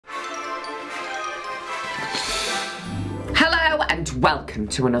welcome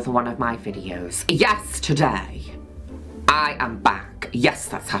to another one of my videos. Yes, today I am back. Yes,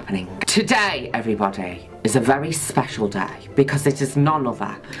 that's happening. Today, everybody, is a very special day because it is none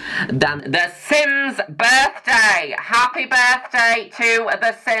other than The Sims' birthday. Happy birthday to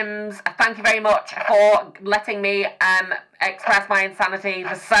The Sims. Thank you very much for letting me express my insanity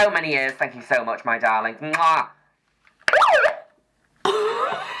for so many years. Thank you so much, my darling. Mwah.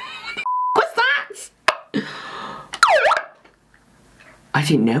 What's that? I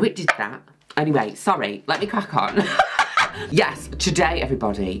didn't know it did that. Anyway, sorry, let me crack on. Yes, today,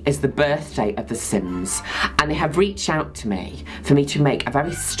 everybody, is the birthday of The Sims, and they have reached out to me for me to make a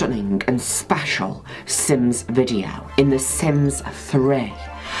very stunning and special Sims video in The Sims 3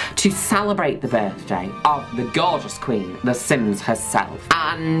 to celebrate the birthday of the gorgeous queen, The Sims herself.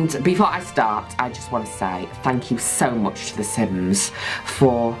 And before I start, I just want to say thank you so much to The Sims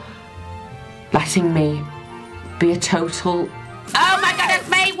for letting me be a total... Oh my goodness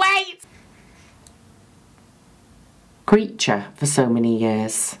me, wait! Creature for so many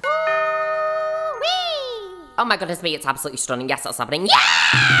years. Oh my goodness me, it's absolutely stunning. Yes, that's happening.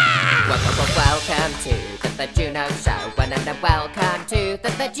 Yeah! Welcome to the Juno Show. And welcome to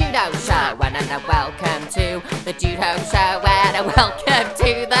the Juno Show. And welcome to the Juno Show. And welcome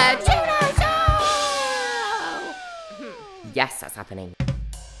to the Juno Show. Yes, that's happening.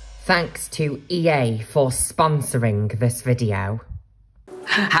 Thanks to EA for sponsoring this video.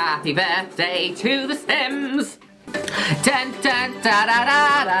 Happy birthday to The Sims! Dun dun da da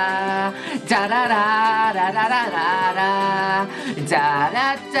da da da da da da da da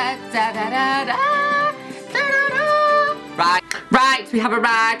da da da da da. Right, we have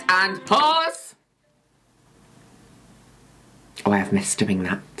arrived and pause. Oh, I have missed doing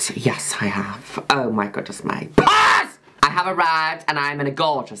that. Yes, I have. Oh my goodness me. Pause! I have arrived and I'm in a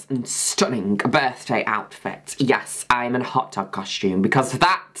gorgeous and stunning birthday outfit. Yes, I'm in a hot dog costume because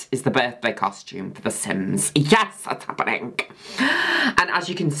that is the birthday costume for The Sims. Yes, that's happening. And as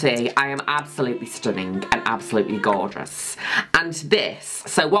you can see, I am absolutely stunning and absolutely gorgeous. And this,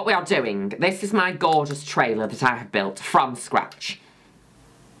 so what we are doing, this is my gorgeous trailer that I have built from scratch.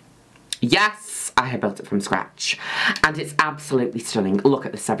 Yes, I have built it from scratch. And it's absolutely stunning. Look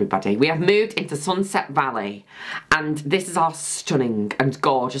at this, everybody. We have moved into Sunset Valley. And this is our stunning and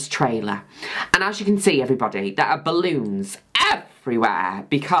gorgeous trailer. And as you can see, everybody, there are balloons everywhere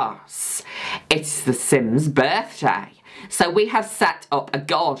because it's The Sims' birthday. So we have set up a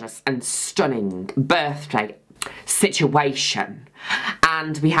gorgeous and stunning birthday situation.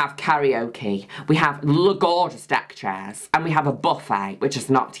 And we have karaoke, we have gorgeous deck chairs, and we have a buffet which has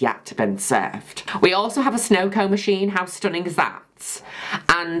not yet been served. We also have a snow cone machine. How stunning is that?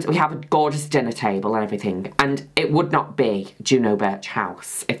 And we have a gorgeous dinner table and everything, and it would not be Juno Birch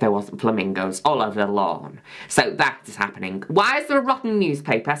House if there wasn't flamingos all over the lawn. So that is happening. Why is there a rotten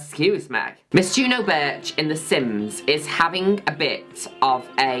newspaper? Excuse me. Miss Juno Birch in The Sims is having a bit of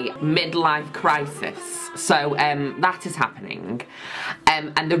a midlife crisis. So that is happening.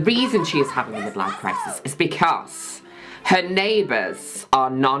 And the reason she is having a midlife crisis is because her neighbours are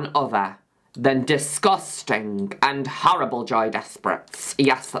none other than disgusting and horrible Joy Desperates.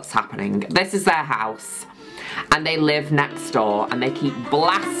 Yes, that's happening. This is their house, and they live next door, and they keep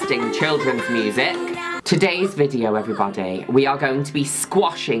blasting children's music. Today's video, everybody, we are going to be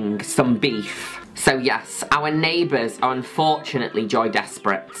squashing some beef. So yes, our neighbours are unfortunately Joy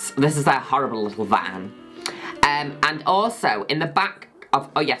Desperates. This is their horrible little van. And also, in the back of,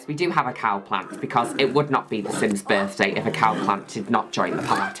 oh yes, we do have a cow plant, because it would not be The Sims' birthday if a cow plant did not join the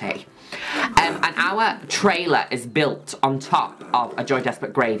party. And our trailer is built on top of a Joy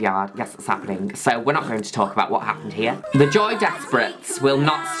Desperate graveyard. Yes, it's happening. So we're not going to talk about what happened here. The Joy Desperates will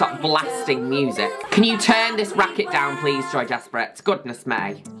not stop blasting music. Can you turn this racket down, please, Joy Desperates? Goodness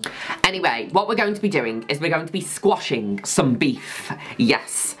me. Anyway, what we're going to be doing is we're going to be squashing some beef.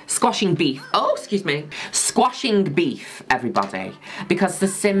 Yes, squashing beef. Oh, excuse me. Squashing beef, everybody. Because The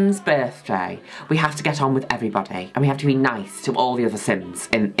Sims' birthday, we have to get on with everybody. And we have to be nice to all the other Sims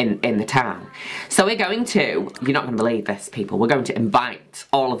in the town. So we're going to, you're not going to believe this, people, we're going to invite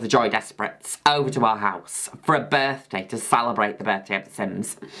all of the Joy Desperates over to our house for a birthday to celebrate the birthday of The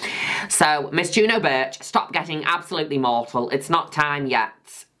Sims. So, Miss Juno Birch, stop getting absolutely mortal. It's not time yet.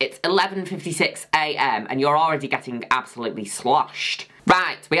 It's 11:56 AM and you're already getting absolutely sloshed.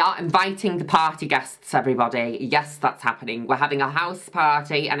 Right, we are inviting the party guests, everybody. Yes, that's happening. We're having a house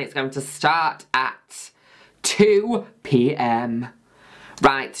party and it's going to start at 2 PM.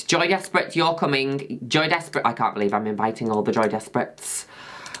 Right, Joy Desperate, you're coming. Joy Desperate, I can't believe I'm inviting all the Joy Desperates.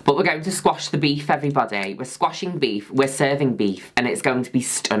 But we're going to squash the beef, everybody. We're squashing beef, we're serving beef, and it's going to be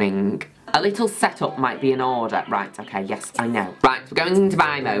stunning. A little setup might be in order. Right, okay, yes, I know. Right, we're going into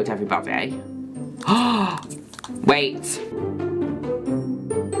buy mode, everybody. Wait.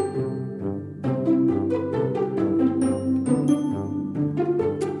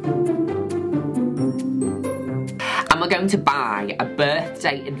 We're going to buy a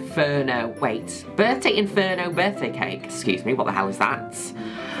birthday inferno, birthday cake, excuse me, what the hell is that?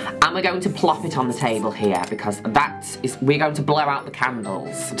 And we're going to plop it on the table here because we're going to blow out the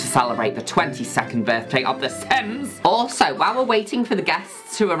candles to celebrate the 22nd birthday of The Sims. Also, while we're waiting for the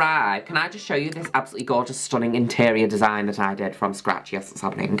guests to arrive, can I just show you this absolutely gorgeous, stunning interior design that I did from scratch? Yes, it's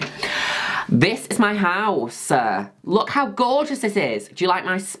happening. This is my house. Look how gorgeous this is. Do you like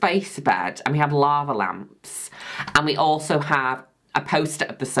my space bed? And we have lava lamps. And we also have a poster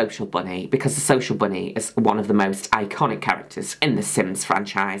of the Social Bunny, because the Social Bunny is one of the most iconic characters in the Sims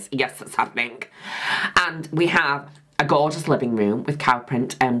franchise. Yes, that's happening. And we have a gorgeous living room with cow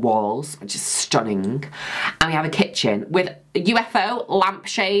print and walls, which is stunning. And we have a kitchen with UFO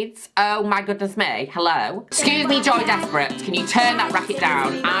lampshades. Oh my goodness me, hello. Excuse me, Joy Desperate, can you turn that racket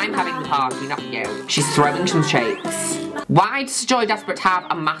down? I'm having the party, not you. She's throwing some shakes. Why does Joy Desperate have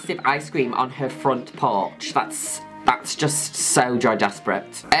a massive ice cream on her front porch? That's just so Joy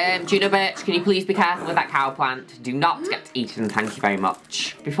Desperate. Juno Birch, can you please be careful with that cow plant? Do not get eaten, thank you very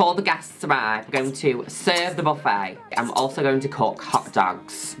much. Before the guests arrive, we're going to serve the buffet. I'm also going to cook hot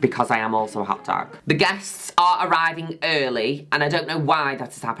dogs, because I am also a hot dog. The guests are arriving early, and I don't know why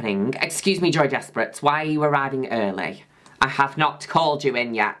that is happening. Excuse me, Joy Desperate, why are you arriving early? I have not called you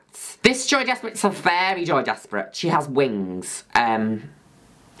in yet. This Joy Desperate's a very Joy Desperate. She has wings.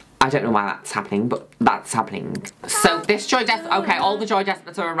 I don't know why that's happening, but that's happening. So this Joy Desperate, okay, all the Joy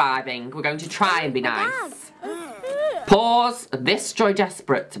Desperates are arriving. We're going to try and be nice. Pause. This Joy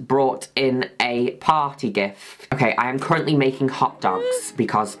Desperate brought in a party gift. Okay, I am currently making hot dogs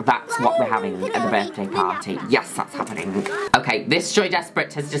because that's what we're having at the birthday party. Yes, that's happening. Okay, this Joy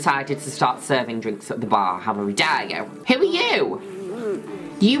Desperate has decided to start serving drinks at the bar. How very dare you? Who are you?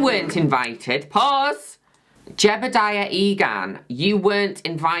 You weren't invited. Pause. Jebediah Egan, you weren't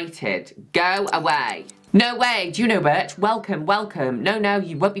invited. Go away. No way, Juno Birch, welcome, welcome. No,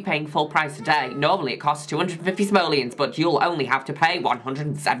 you won't be paying full price today. Normally it costs 250 simoleons, but you'll only have to pay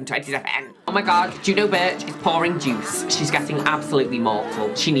 107.27. Oh my god, Juno Birch is pouring juice. She's getting absolutely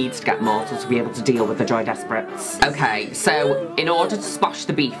mortal. She needs to get mortal to be able to deal with the Joy Desperates. Okay, so in order to squash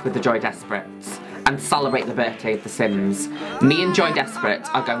the beef with the Joy Desperates, and celebrate the birthday of The Sims, me and Joy Desperate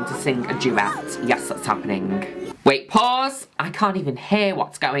are going to sing a duet. Yes, that's happening. Wait, pause. I can't even hear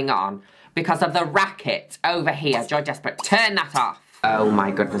what's going on because of the racket over here. Joy Desperate, turn that off. Oh my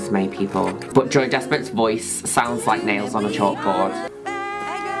goodness me, people. But Joy Desperate's voice sounds like nails on a chalkboard.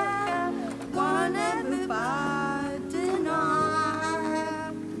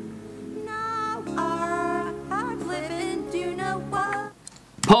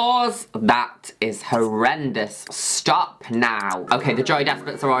 Pause. That is horrendous. Stop now. Okay, the Joy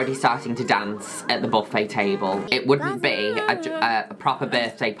Desperates are already starting to dance at the buffet table. It wouldn't be a proper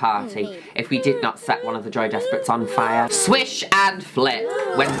birthday party if we did not set one of the Joy Desperates on fire. Swish and flip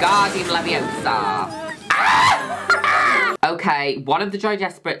when Guardian Leviosa. Okay, one of the Joy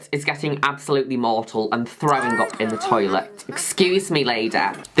Desperates is getting absolutely mortal and throwing up in the toilet. Excuse me, lady.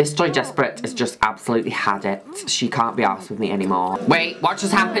 This Joy Desperate has just absolutely had it. She can't be arsed with me anymore. Wait, what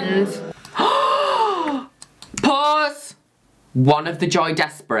just happened? Pause! One of the Joy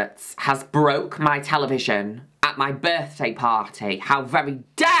Desperates has broke my television at my birthday party. How very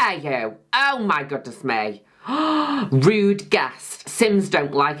dare you! Oh my goodness me. Rude guest. Sims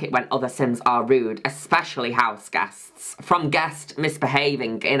don't like it when other Sims are rude, especially house guests. From guest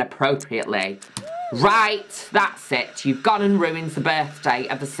misbehaving inappropriately. Right, that's it. You've gone and ruined the birthday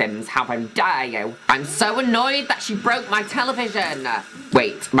of the Sims. How very dare you. I'm so annoyed that she broke my television.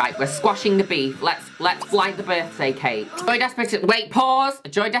 Wait, right, we're squashing the beef. Let's light the birthday cake. Joy Desperate, wait, pause.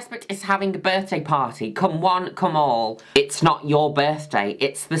 Joy Desperate is having a birthday party. Come one, come all. It's not your birthday,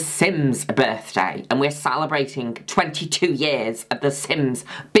 it's the Sims' birthday. And we're celebrating 22 years of the Sims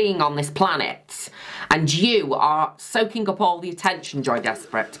being on this planet. And you are soaking up all the attention, Joy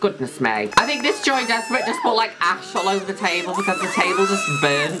Desperate. Goodness me. I think this Joy Desperate just put like ash all over the table because the table just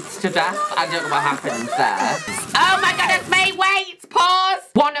burnt to death. I don't know what happened there. Oh my goodness me, wait, pause.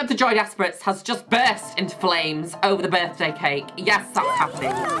 One of the Joy Desperates has just burst into flames over the birthday cake. Yes, that's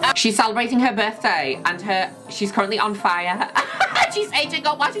happening. She's celebrating her birthday and she's currently on fire. She's aging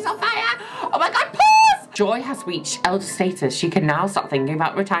up while she's on fire. Oh my god, pause. Joy has reached elder status. She can now start thinking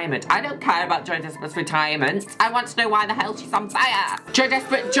about retirement. I don't care about Joy Desperate's retirement. I want to know why the hell she's on fire. Joy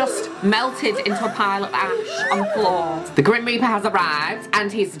Desperate just melted into a pile of ash on the floor. The Grim Reaper has arrived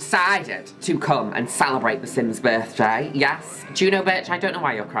and he's decided to come and celebrate the Sim's birthday. Yes, Juno Birch, I don't know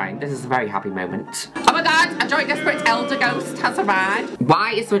why you're crying. This is a very happy moment. Oh my god, a Joy Desperate elder ghost has arrived.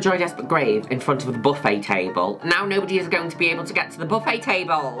 Why is there a Joy Desperate grave in front of the buffet table? Now nobody is going to be able to get to the buffet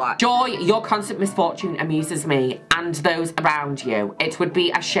table. Joy, your constant misfortune amuses me and those around you. It would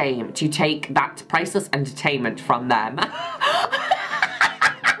be a shame to take that priceless entertainment from them.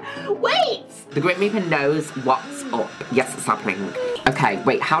 Wait! The Grim Reaper knows what's up. Yes, it's happening. Okay,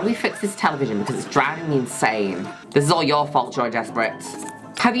 wait, how do we fix this television? Because it's driving me insane. This is all your fault, Joy Desperate.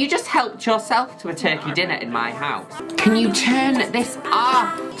 Have you just helped yourself to a turkey dinner in my house? Can you turn this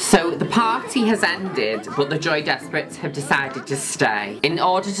off? So the party has ended, but the Joy Desperates have decided to stay. In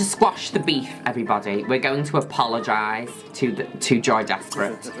order to squash the beef, everybody, we're going to apologise to Joy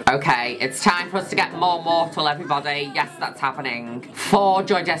Desperate. Okay, it's time for us to get more mortal, everybody. Yes, that's happening. 4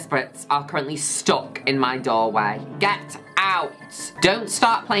 Joy Desperates are currently stuck in my doorway. Get out. Don't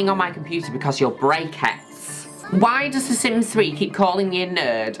start playing on my computer because you'll break it. Why does The Sims 3 keep calling me a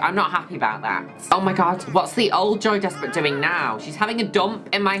nerd? I'm not happy about that. Oh my god, what's the old Joy Desperate doing now? She's having a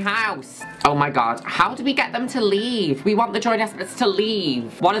dump in my house. Oh my god, how do we get them to leave? We want the Joy Desperates to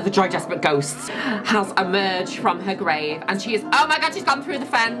leave. One of the Joy Desperate ghosts has emerged from her grave and she is, oh my god, she's gone through the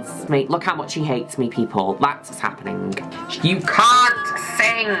fence. Mate, look how much she hates me, people. That's what's happening. You can't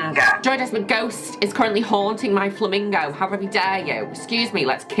sing. Joy Desperate ghost is currently haunting my flamingo. How very dare you? Excuse me,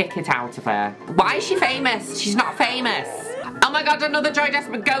 let's kick it out of her. Why is she famous? She's not famous. Oh my god, another Joy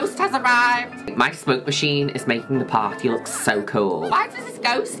Desperate ghost has arrived. My smoke machine is making the party look so cool. Why does this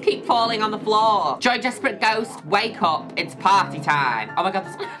ghost keep falling on the floor? Joy Desperate ghost, wake up. It's party time. Oh my god,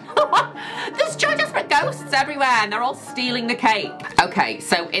 there's Joy Desperate ghosts everywhere and they're all stealing the cake. Okay,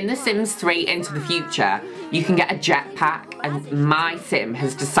 so in The Sims 3 Into the Future, you can get a jetpack and my sim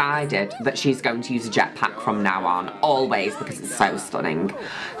has decided that she's going to use a jetpack from now on, always, because it's so stunning.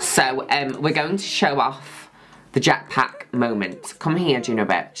 So we're going to show off the jetpack moment. Come here, Juno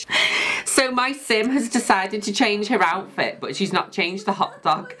Birch. So my sim has decided to change her outfit, but she's not changed the hot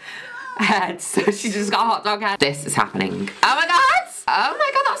dog head, so she's just got a hot dog head. This is happening. Oh my god! Oh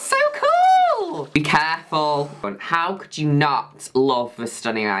my god, that's so cool! Be careful. How could you not love the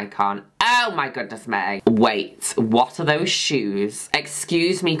stunning icon? Oh my goodness me. Wait, what are those shoes?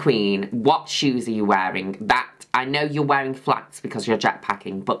 Excuse me, queen, what shoes are you wearing? I know you're wearing flats because you're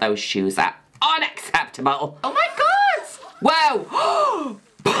jetpacking, but those shoes are unacceptable. Oh my god! Whoa! Oh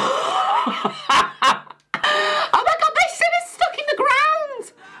my god, this sim is stuck in the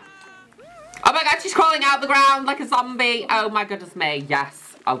ground! Oh my god, she's crawling out of the ground like a zombie. Oh my goodness me, yes.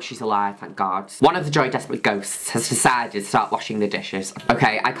 Oh, she's alive, thank god. One of the Joy Desperate ghosts has decided to start washing the dishes.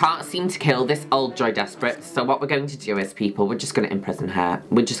 Okay, I can't seem to kill this old Joy Desperate, so what we're going to do is, people, we're just going to imprison her.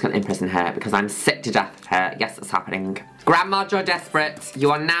 We're just going to imprison her because I'm sick to death of her. Yes, it's happening. Grandma Joy Desperate, you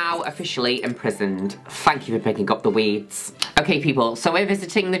are now officially imprisoned. Thank you for picking up the weeds. Okay, people, so we're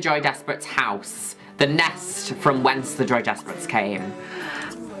visiting the Joy Desperate's house, the nest from whence the Joy Desperates came.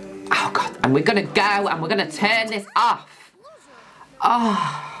 Oh god, and we're going to go and we're going to turn this off.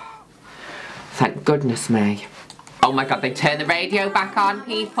 Oh, thank goodness me. Oh my god, they turned the radio back on,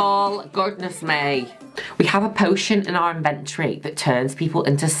 people. Goodness me. We have a potion in our inventory that turns people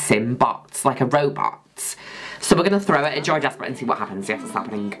into sim bots, like a robot. So we're going to throw it at Joy Desperate and see what happens. Yes, it's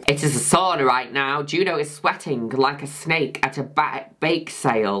happening. It is a sauna right now. Juno is sweating like a snake at a bake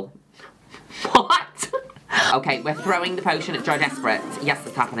sale. What? Okay, we're throwing the potion at Joy Desperate. Yes,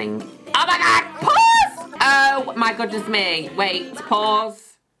 it's happening. Oh my god, pause! Oh my goodness me. Wait,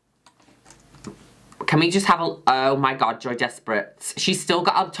 pause. Can we just have a... Oh my god, Joy Desperate. She's still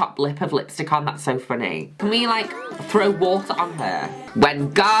got a top lip of lipstick on. That's so funny. Can we, like, throw water on her?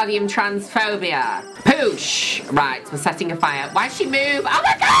 Wingardium transphobia. Poosh. Right, we're setting a fire. Why did she move? Oh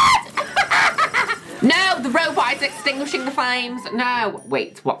my god! No, the robot is extinguishing the flames. No.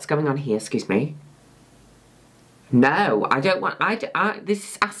 Wait, what's going on here? Excuse me. No, I don't want...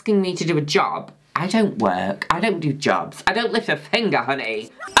 this is asking me to do a job. I don't work. I don't do jobs. I don't lift a finger, honey.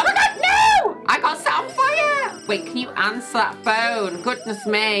 Oh my god, no! I got set on fire! Wait, can you answer that phone? Goodness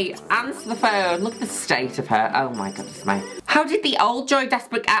me. Answer the phone. Look at the state of her. Oh my goodness me. How did the old Joy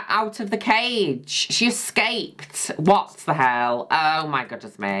Desperate get out of the cage? She escaped. What the hell? Oh my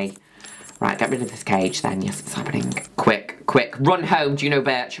goodness me. Right, get rid of this cage then. Yes, it's happening. Quick, quick. Run home, Juno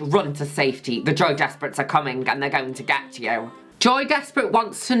Birch. Run to safety. The Joy Desperates are coming and they're going to get you. Joy Desperate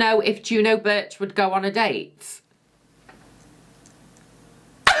wants to know if Juno Birch would go on a date.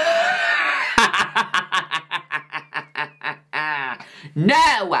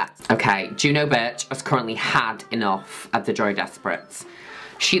 No! Okay, Juno Birch has currently had enough of the Joy Desperates.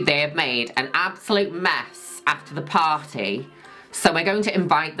 They have made an absolute mess after the party. So we're going to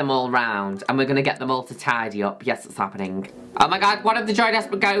invite them all round and we're going to get them all to tidy up. Yes, it's happening. Oh my god, one of the Joy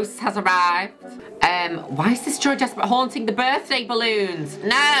Desperate ghosts has arrived. Why is this Joy Desperate haunting the birthday balloons?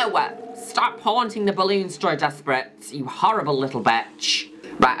 No! Stop haunting the balloons, Joy Desperate, you horrible little bitch.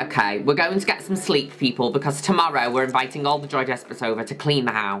 Right, okay, we're going to get some sleep, people, because tomorrow we're inviting all the Joy Desperates over to clean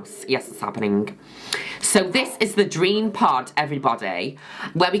the house. Yes, it's happening. So this is the dream pod, everybody,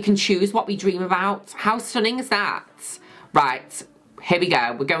 where we can choose what we dream about. How stunning is that? Right, here we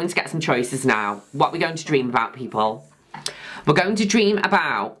go. We're going to get some choices now. What are we going to dream about, people? We're going to dream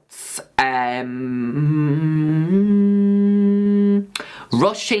about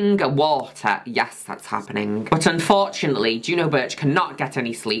rushing water. Yes, that's happening. But unfortunately, Juno Birch cannot get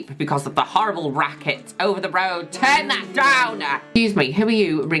any sleep because of the horrible racket over the road. Turn that down! Excuse me, who are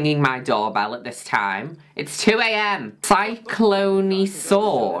you ringing my doorbell at this time? It's 2 AM. Cyclone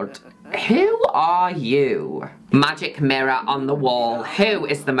Sword. Who are you? Magic mirror on the wall. Who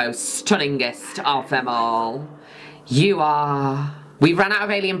is the most stunningest of them all? You are... We've run out of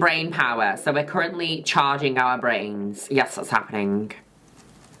alien brain power, so we're currently charging our brains. Yes, that's happening.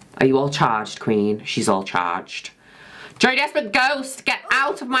 Are you all charged, Queen? She's all charged. Joy Desperate Ghost, get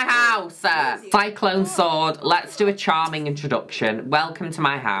out of my house! Cyclone Sword, let's do a charming introduction. Welcome to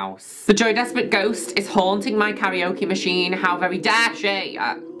my house. The Joy Desperate Ghost is haunting my karaoke machine. How very dare she?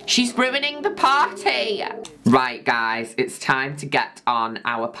 She's ruining the party! Right, guys, it's time to get on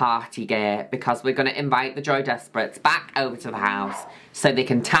our party gear because we're going to invite the Joy Desperates back over to the house so they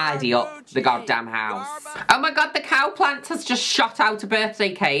can tidy up the goddamn house. Oh my god, the cow plant has just shot out a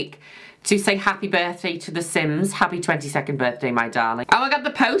birthday cake to say happy birthday to the Sims. Happy 22nd birthday, my darling. Oh my god, the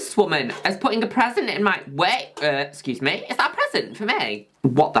postwoman is putting a present in my... Wait, excuse me, is that a present for me?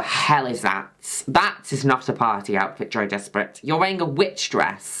 What the hell is that? That is not a party outfit, Joy Desperate. You're wearing a witch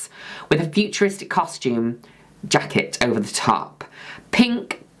dress with a futuristic costume jacket over the top,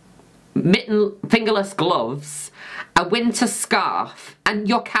 pink fingerless gloves, a winter scarf, and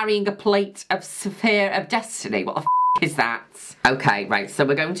you're carrying a plate of Sphere of Destiny. What the f is that? Okay, right, so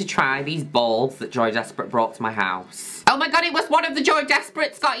we're going to try these balls that Joy Desperate brought to my house. Oh my god, it was one of the Joy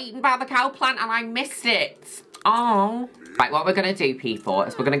Desperates got eaten by the cow plant and I missed it. Oh. Right, what we're going to do, people,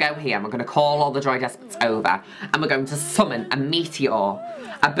 is we're going to go here and we're going to call all the Joy Desperates over and we're going to summon a meteor.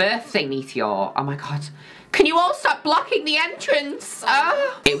 A birthday meteor. Oh my god. Can you all stop blocking the entrance?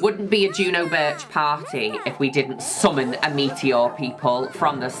 Oh. It wouldn't be a Juno Birch party if we didn't summon a meteor, people,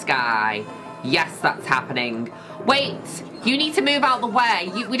 from the sky. Yes, that's happening. Wait, you need to move out of the way.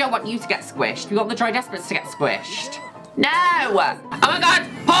 We don't want you to get squished. We want the Joy Desperates to get squished. No! Oh my god,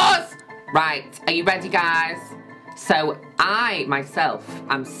 pause! Right, are you ready, guys? So, I, myself,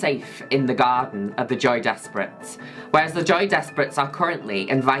 am safe in the garden of the Joy Desperates, whereas the Joy Desperates are currently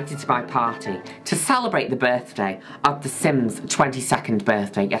invited to my party to celebrate the birthday of the Sims' 22nd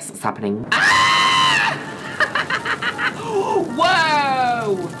birthday. Yes, it's happening. Ah!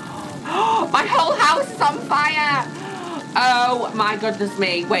 Whoa! My whole house is on fire! Oh my goodness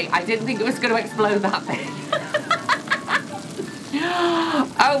me. Wait, I didn't think it was going to explode that big.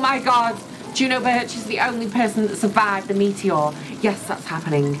 Oh my god. Juno Birch is the only person that survived the meteor. Yes, that's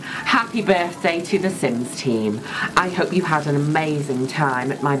happening. Happy birthday to the Sims team. I hope you had an amazing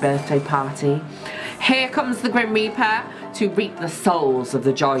time at my birthday party. Here comes the Grim Reaper to reap the souls of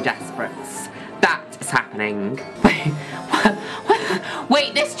the Joy Desperates. That is happening.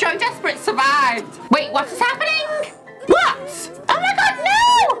 Wait, this Joy Desperate survived. Wait, what is happening? What? Oh my god, no!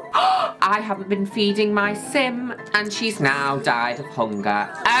 I haven't been feeding my Sim and she's now died of hunger.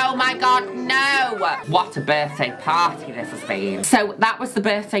 Oh my god, no! What a birthday party this has been. So that was the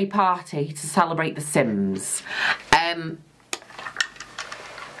birthday party to celebrate the Sims.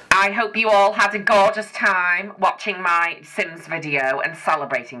 I hope you all had a gorgeous time watching my Sims video and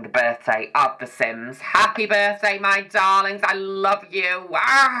celebrating the birthday of the Sims. Happy birthday, my darlings. I love you.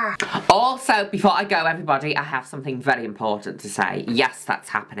 Ah! Also, before I go, everybody, I have something very important to say. Yes, that's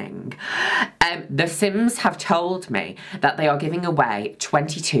happening. The Sims have told me that they are giving away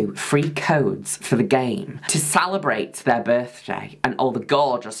 22 free codes for the game to celebrate their birthday and all the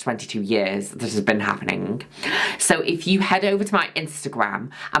gorgeous 22 years that has been happening. So if you head over to my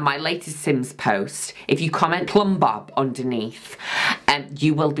Instagram and my latest Sims post, if you comment Plumbob underneath,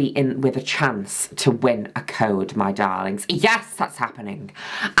 you will be in with a chance to win a code, my darlings. Yes, that's happening.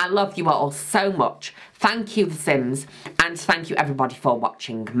 I love you all so much. Thank you, The Sims, and thank you everybody for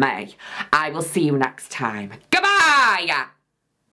watching me. I will see you next time. Goodbye!